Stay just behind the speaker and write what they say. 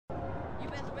You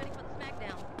best ready for the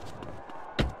smackdown.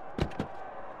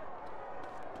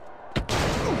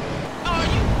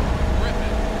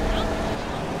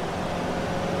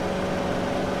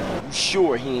 You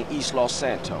sure he in East Los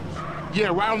Santos? Yeah,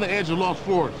 right on the edge of Los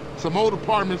Fords. Some old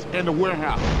apartments and a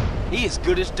warehouse. He as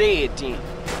good as dead, then.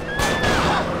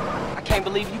 I can't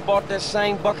believe you bought that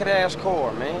same bucket-ass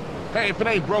car, man. Hey, if it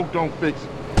ain't broke, don't fix it.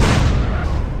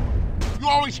 You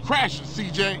always crashing,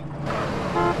 CJ.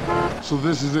 So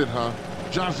this is it, huh?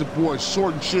 Johnson boys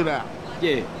sorting shit out.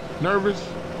 Yeah. Nervous?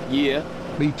 Yeah.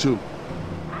 Me too.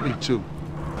 Me too.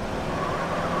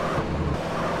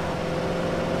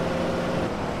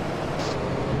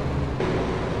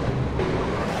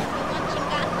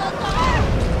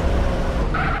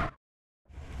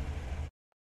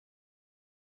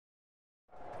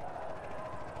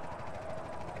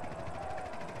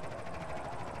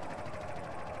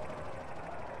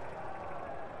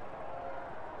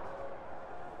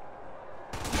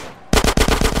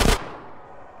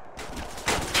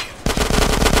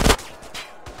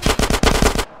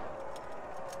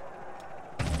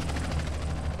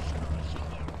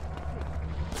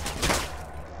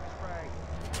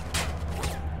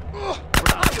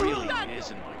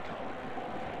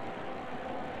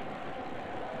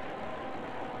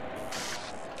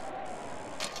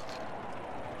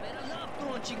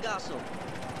 Chingazo.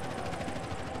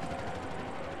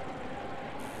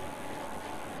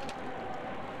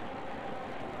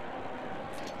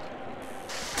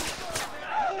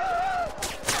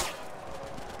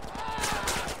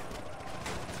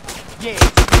 Yeah,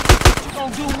 what you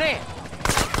gonna do now?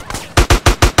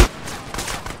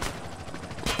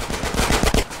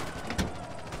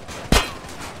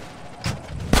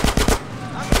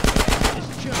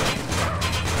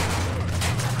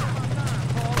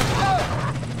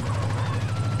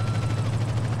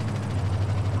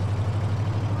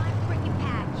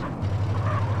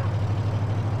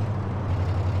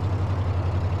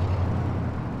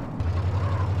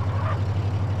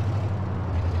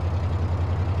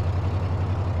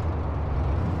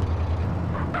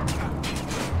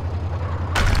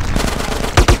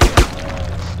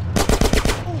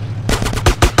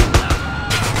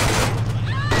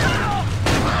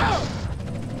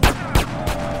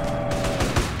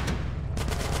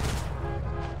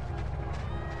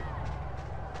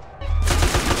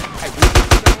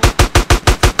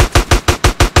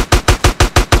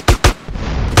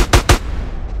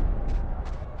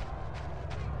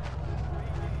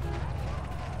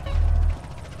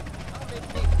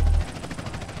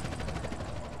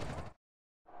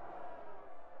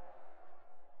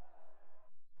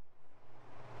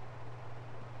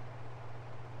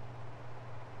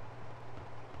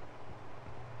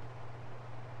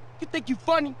 You think you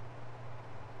funny?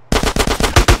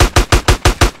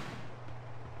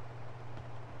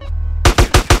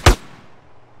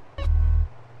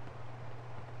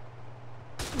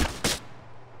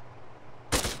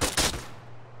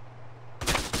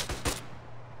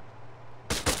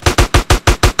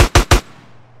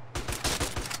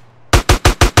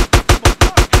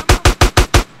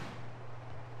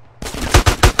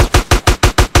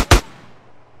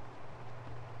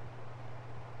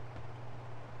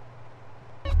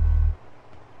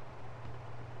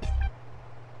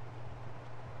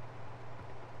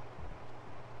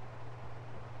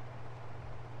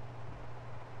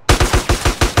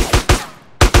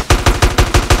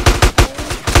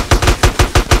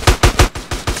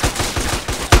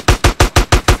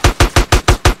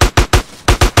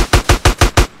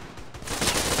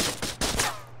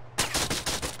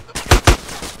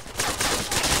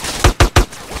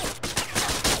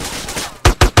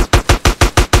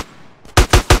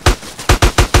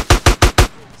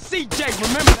 CJ,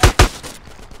 remember that?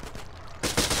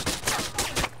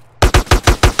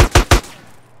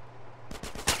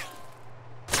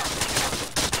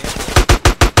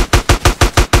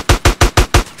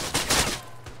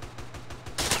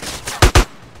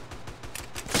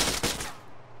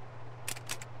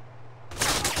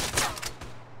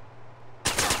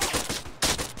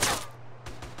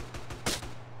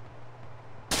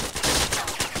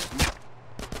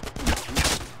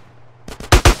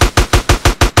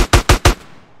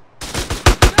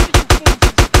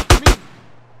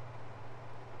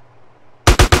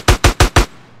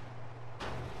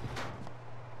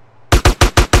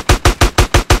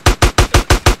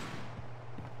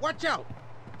 Watch out!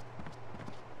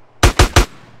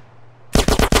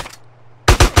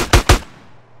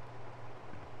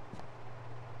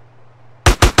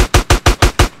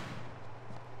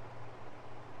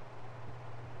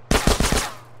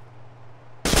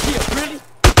 Yeah, really?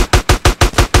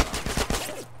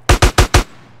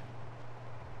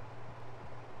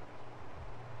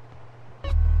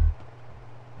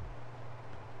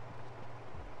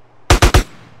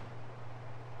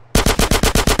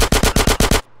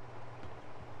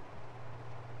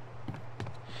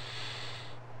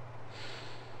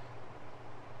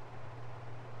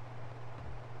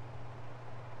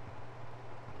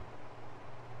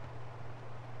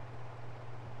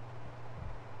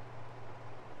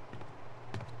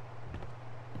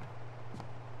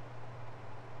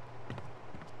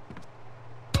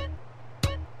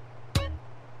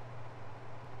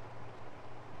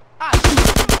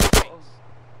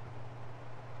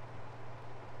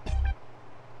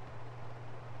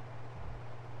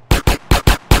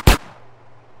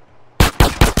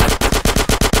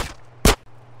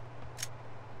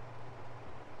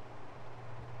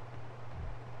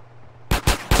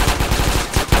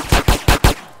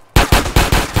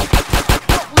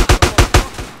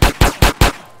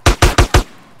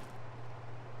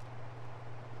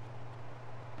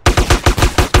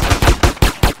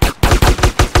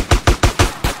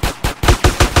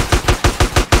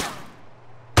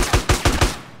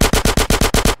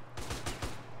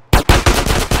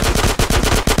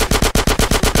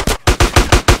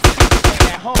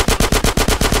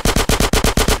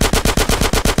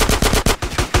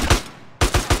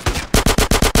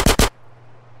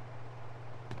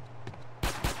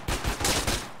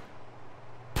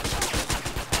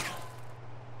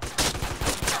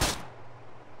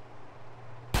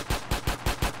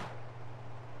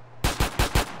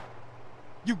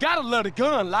 You gotta love the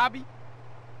gun, Lobby.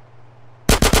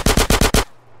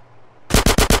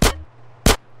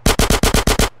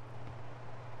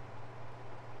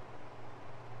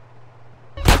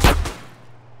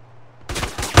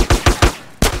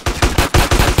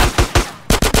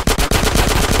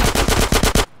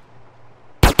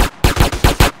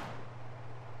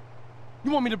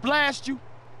 You want me to blast you?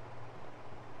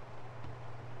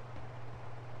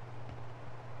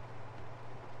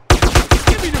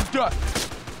 Give me them ducks!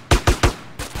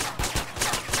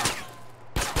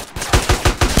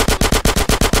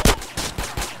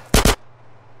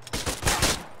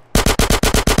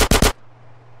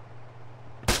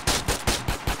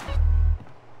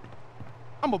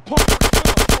 I'm a punk.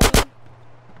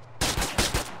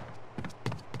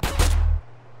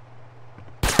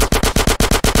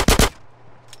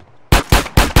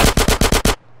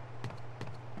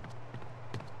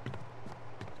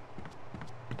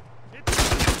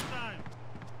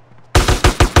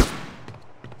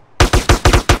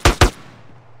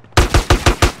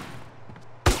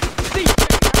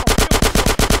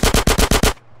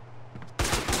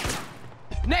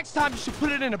 Next time you should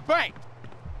put it in a bank.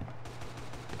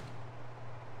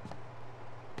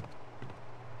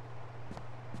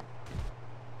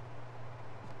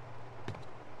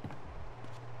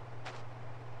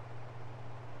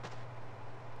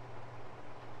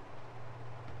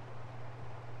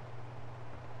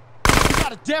 You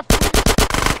got a death wish?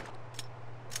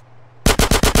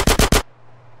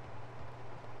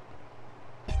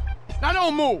 Now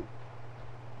don't move.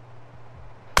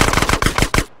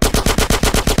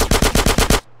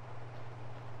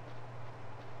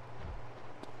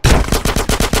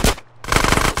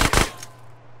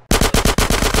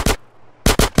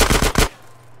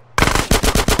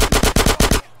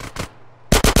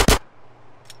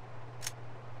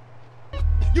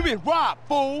 You been robbed,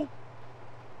 fool!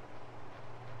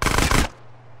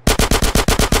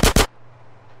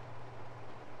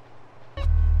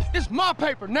 It's my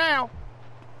paper now!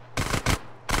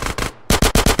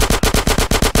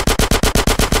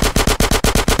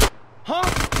 Huh?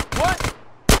 What?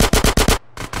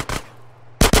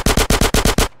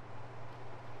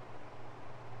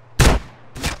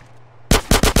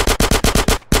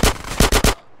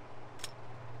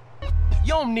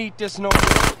 You don't need this no more.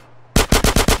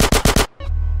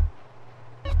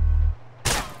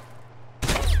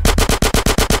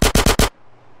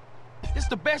 This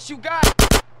the best you got?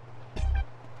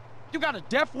 You got a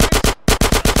death wish?